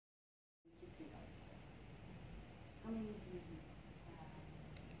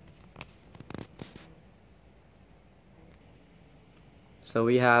So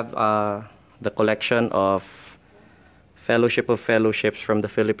we have the collection of Fellowship of Fellowships from the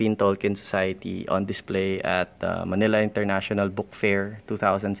Philippine Tolkien Society on display at Manila International Book Fair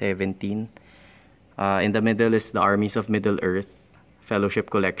 2017. In the middle is the Armies of Middle-earth Fellowship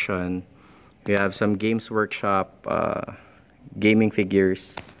Collection. We have some Games Workshop gaming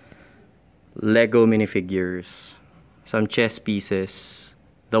figures, Lego minifigures, some chess pieces,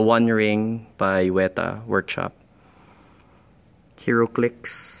 the One Ring by Weta Workshop,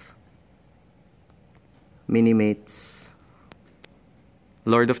 HeroClix, Minimates,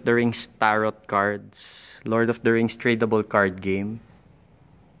 Lord of the Rings Tarot cards, Lord of the Rings tradable card game,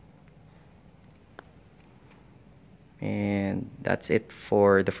 and that's it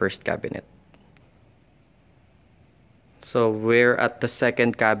for the first cabinet. So we're at the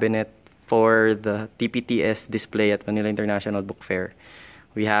second cabinet for the TPTS display at Manila International Book Fair.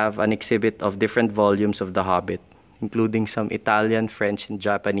 We have an exhibit of different volumes of The Hobbit, including some Italian, French, and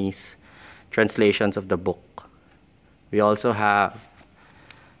Japanese translations of the book. We also have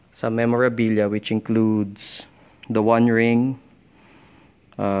some memorabilia, which includes the One Ring,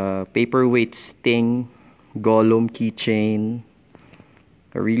 paperweight Sting, Gollum keychain,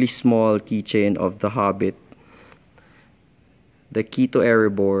 a really small keychain of The Hobbit, the key to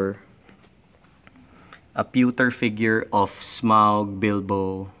Erebor, a pewter figure of Smaug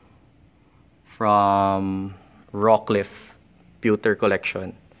Bilbo from Rockcliffe Pewter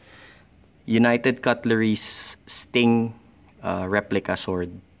Collection, United Cutlery's Sting replica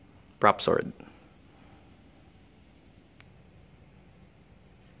sword, prop sword,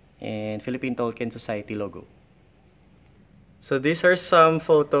 and Philippine Tolkien Society logo. So these are some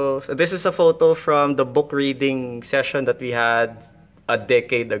photos. This is a photo from the book reading session that we had a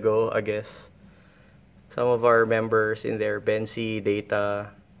decade ago, I guess. Some of our members in there, Bensi, Data,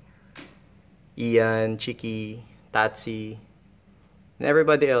 Ian, Chiki, Tatsi, and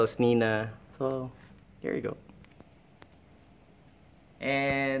everybody else, Nina. So here you go.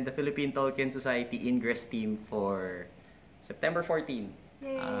 And the Philippine Tolkien Society Ingress team for September 14,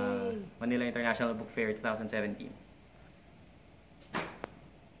 Manila International Book Fair 2017.